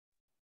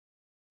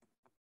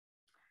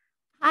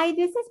Hi,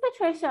 this is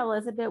Patricia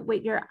Elizabeth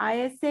with your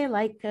ISA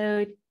Light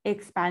Code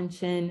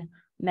Expansion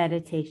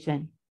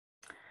Meditation.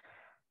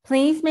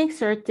 Please make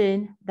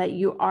certain that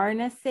you are in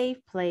a safe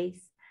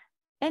place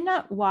and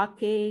not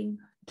walking,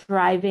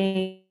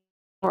 driving,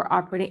 or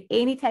operating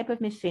any type of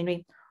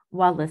machinery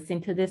while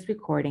listening to this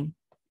recording.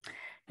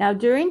 Now,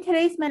 during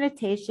today's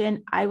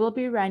meditation, I will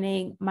be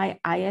running my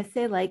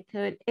ISA Light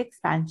Code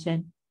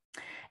Expansion.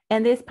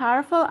 And this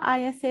powerful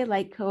ISA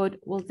light code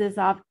will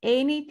dissolve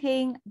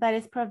anything that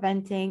is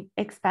preventing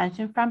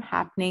expansion from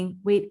happening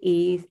with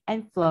ease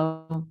and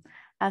flow,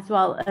 as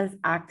well as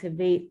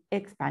activate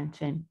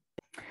expansion.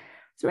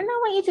 So right now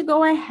I want you to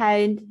go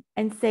ahead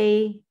and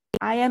say,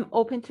 I am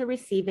open to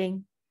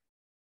receiving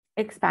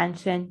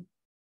expansion.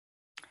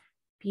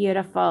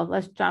 Beautiful.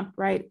 Let's jump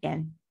right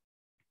in.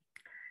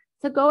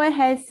 So go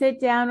ahead, sit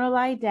down or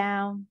lie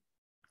down.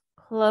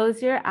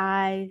 Close your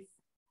eyes.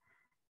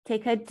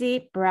 Take a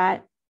deep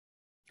breath.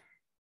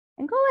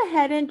 And go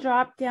ahead and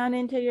drop down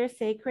into your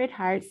sacred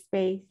heart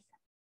space.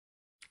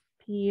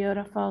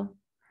 Beautiful.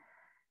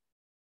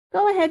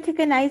 Go ahead, take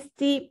a nice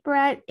deep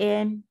breath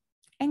in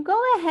and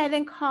go ahead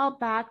and call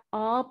back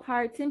all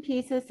parts and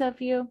pieces of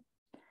you,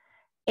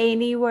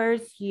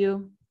 anywhere's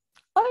you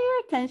or your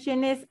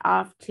attention is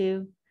off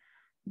to,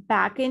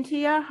 back into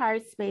your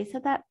heart space so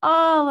that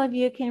all of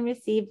you can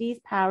receive these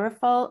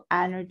powerful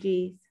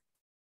energies.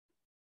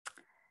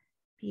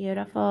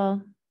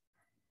 Beautiful.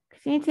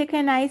 Continue to take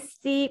a nice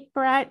deep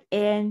breath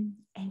in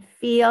and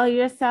feel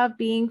yourself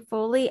being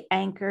fully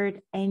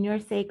anchored in your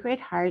sacred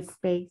heart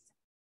space.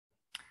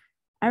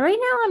 And right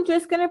now, I'm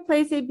just going to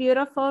place a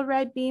beautiful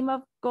red beam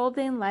of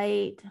golden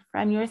light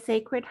from your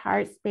sacred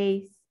heart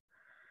space,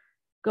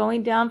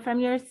 going down from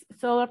your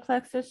solar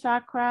plexus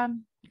chakra,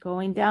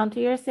 going down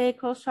to your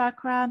sacral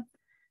chakra,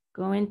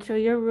 going to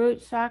your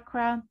root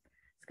chakra.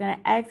 It's going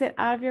to exit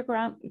out of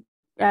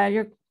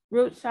your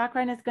root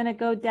chakra, and it's going to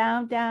go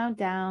down, down,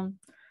 down,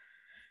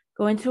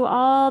 going through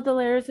all the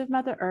layers of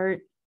Mother Earth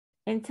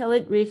until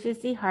it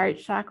reaches the heart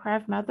chakra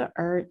of Mother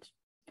Earth.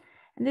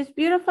 And this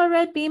beautiful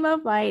red beam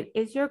of light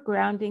is your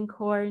grounding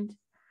cord.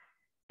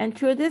 And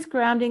through this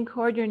grounding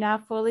cord, you're now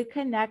fully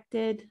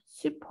connected,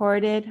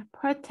 supported,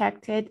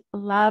 protected,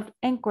 loved,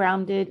 and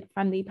grounded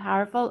from the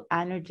powerful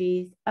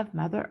energies of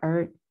Mother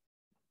Earth.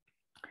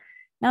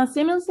 Now,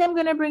 similarly, I'm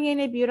going to bring in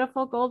a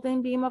beautiful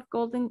golden beam of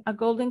a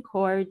golden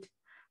cord.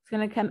 It's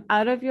going to come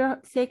out of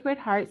your sacred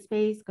heart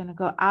space, going to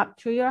go up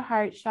through your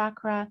heart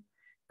chakra,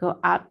 go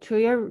up through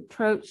your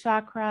throat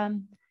chakra,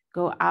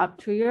 go up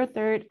through your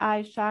third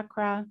eye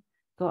chakra,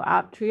 go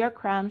up through your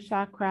crown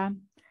chakra.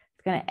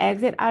 It's going to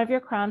exit out of your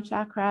crown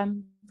chakra.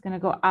 It's going to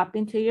go up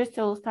into your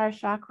soul star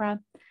chakra.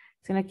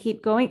 It's going to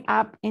keep going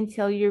up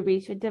until you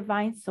reach a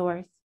divine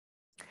source.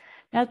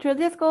 Now, through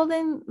this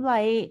golden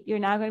light, you're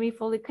now going to be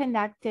fully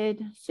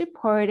connected,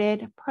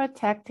 supported,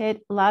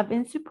 protected, loved,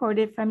 and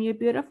supported from your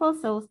beautiful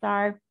soul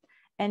star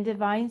and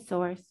divine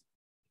source.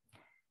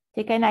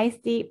 Take a nice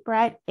deep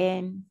breath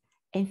in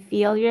and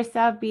feel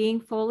yourself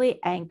being fully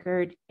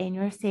anchored in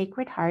your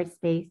sacred heart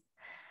space.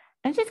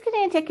 I'm just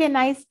going to take a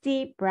nice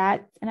deep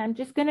breath, and I'm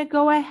just going to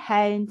go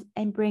ahead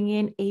and bring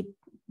in a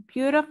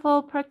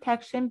beautiful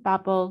protection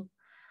bubble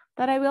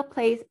that I will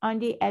place on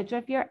the edge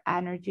of your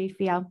energy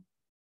field.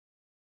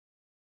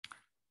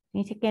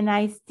 You take a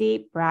nice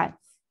deep breath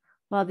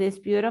while this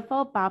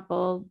beautiful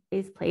bubble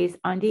is placed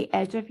on the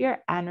edge of your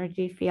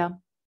energy field.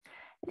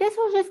 This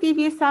will just give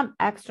you some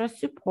extra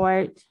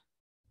support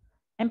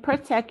and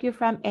protect you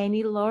from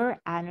any lower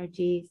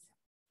energies.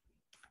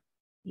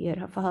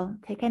 Beautiful.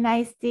 Take a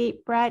nice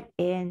deep breath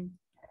in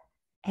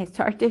and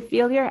start to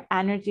feel your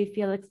energy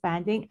field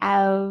expanding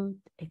out,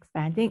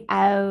 expanding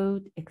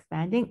out,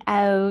 expanding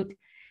out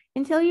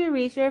until you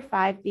reach your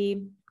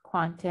 5D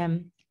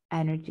quantum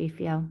energy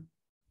field.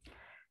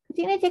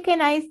 Continue to take a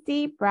nice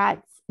deep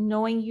breath,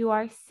 knowing you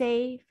are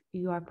safe,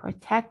 you are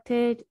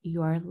protected,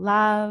 you are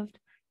loved,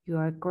 you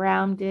are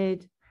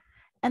grounded,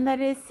 and that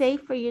it is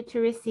safe for you to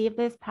receive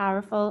this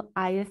powerful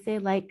ISA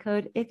light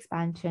code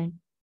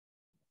expansion.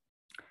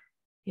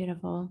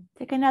 Beautiful.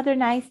 Take another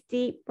nice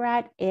deep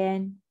breath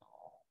in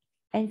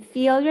and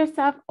feel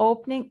yourself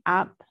opening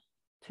up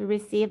to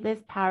receive this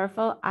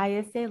powerful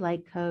ISA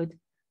light code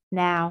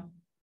now.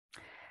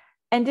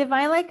 And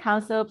Divine Light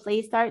Council,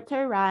 please start to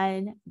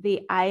run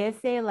the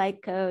ISA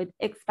light code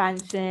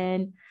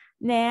expansion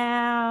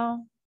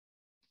now.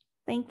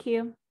 Thank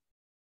you.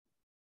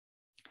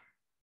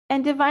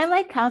 And Divine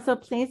Light Council,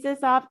 please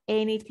dissolve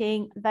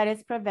anything that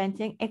is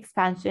preventing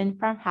expansion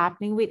from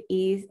happening with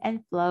ease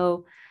and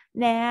flow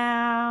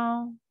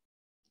now.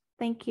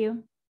 Thank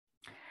you.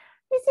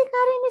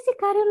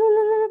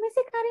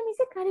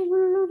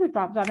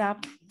 Drop, drop,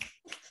 drop.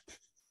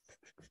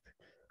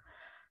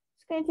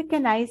 Just going to take a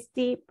nice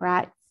deep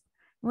breath.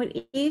 With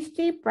each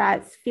deep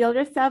breath, feel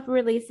yourself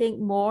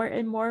releasing more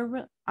and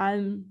more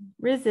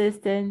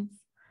resistance,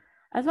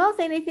 as well as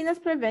anything that's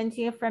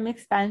preventing you from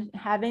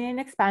having an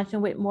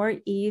expansion with more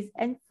ease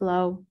and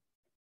flow.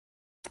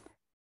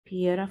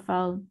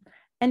 Beautiful.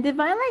 And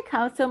Divine Light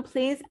Council,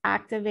 please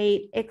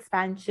activate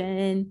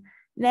expansion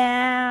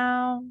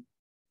now.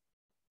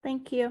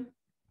 Thank you.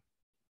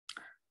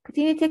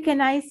 Continue to take a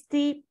nice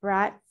deep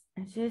breath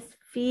and just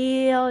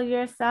feel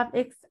yourself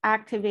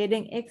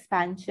activating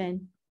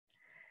expansion.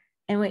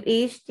 And with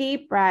each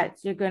deep breath,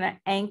 you're going to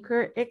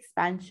anchor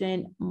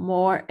expansion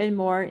more and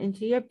more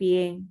into your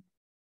being.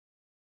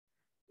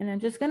 And I'm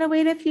just going to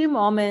wait a few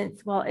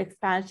moments while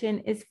expansion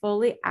is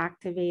fully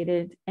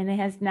activated, and it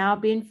has now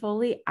been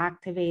fully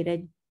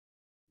activated.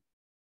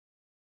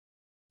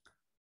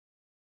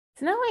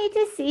 So now I want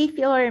you to see,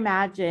 feel, or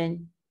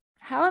imagine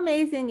how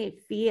amazing it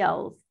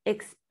feels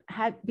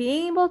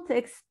being able to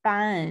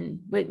expand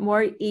with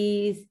more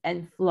ease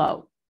and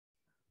flow.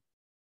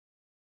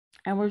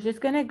 And we're just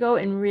going to go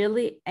and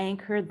really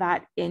anchor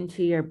that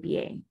into your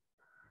being.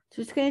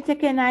 So just going to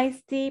take a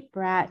nice deep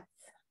breath.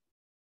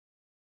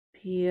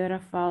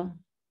 Beautiful.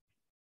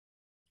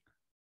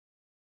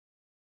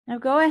 Now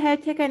go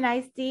ahead, take a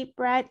nice deep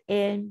breath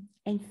in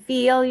and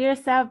feel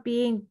yourself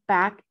being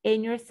back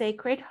in your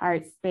sacred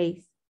heart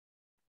space.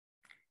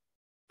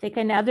 Take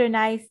another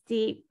nice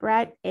deep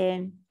breath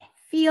in.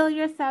 Feel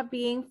yourself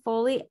being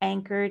fully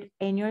anchored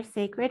in your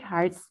sacred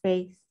heart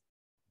space.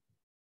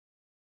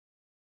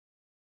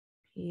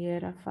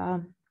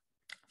 Beautiful.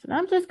 So now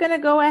I'm just going to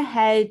go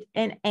ahead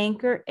and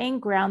anchor and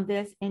ground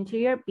this into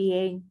your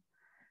being.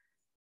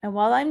 And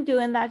while I'm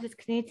doing that, just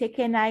continue to take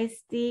a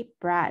nice deep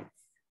breath.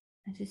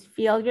 And just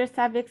feel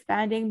yourself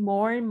expanding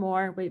more and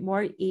more with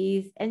more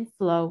ease and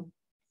flow.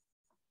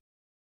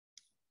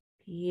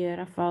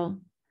 Beautiful.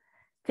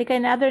 Take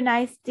another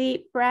nice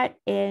deep breath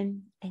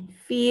in and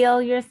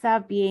feel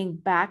yourself being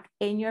back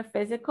in your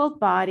physical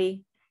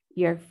body.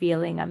 You're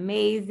feeling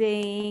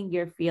amazing.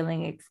 You're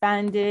feeling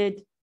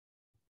expanded.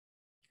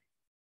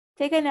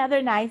 Take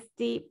another nice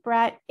deep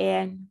breath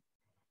in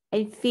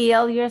and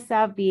feel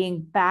yourself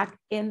being back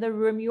in the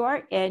room you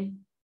are in.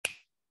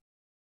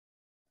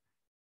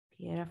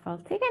 Beautiful.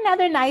 Take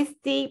another nice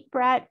deep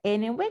breath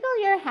in and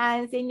wiggle your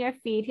hands and your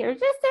feet here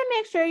just to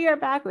make sure you're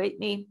back with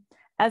me,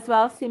 as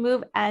well as to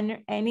move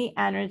any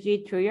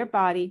energy through your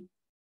body.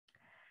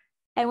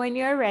 And when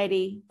you're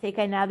ready, take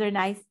another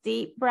nice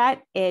deep breath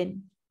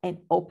in and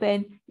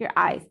open your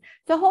eyes.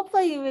 So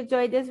hopefully you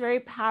enjoyed this very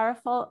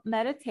powerful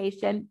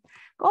meditation.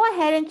 Go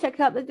ahead and check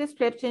out the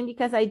description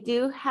because I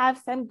do have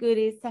some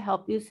goodies to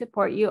help you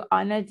support you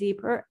on a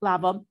deeper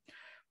level.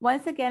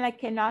 Once again, I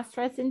cannot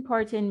stress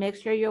important. Make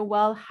sure you're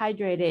well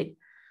hydrated.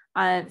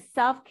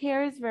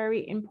 Self-care is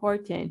very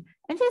important.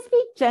 And just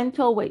be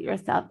gentle with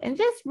yourself and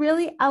just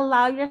really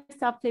allow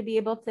yourself to be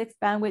able to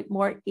expand with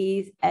more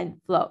ease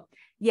and flow.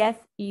 Yes,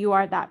 you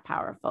are that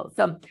powerful.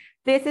 So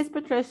this is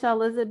Patricia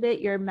Elizabeth,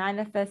 your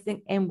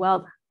manifesting and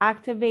wealth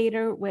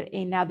activator with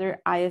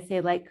another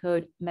ISA Light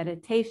Code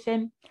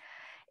meditation.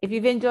 If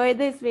you've enjoyed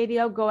this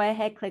video, go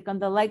ahead, click on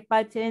the like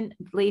button,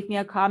 leave me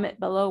a comment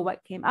below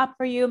what came up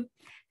for you.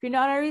 If you're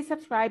not already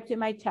subscribed to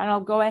my channel,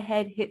 go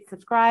ahead, hit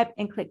subscribe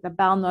and click the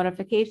bell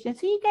notification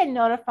so you get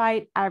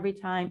notified every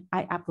time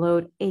I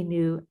upload a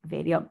new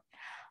video.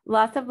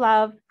 Lots of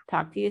love.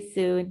 Talk to you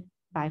soon.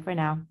 Bye for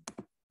now.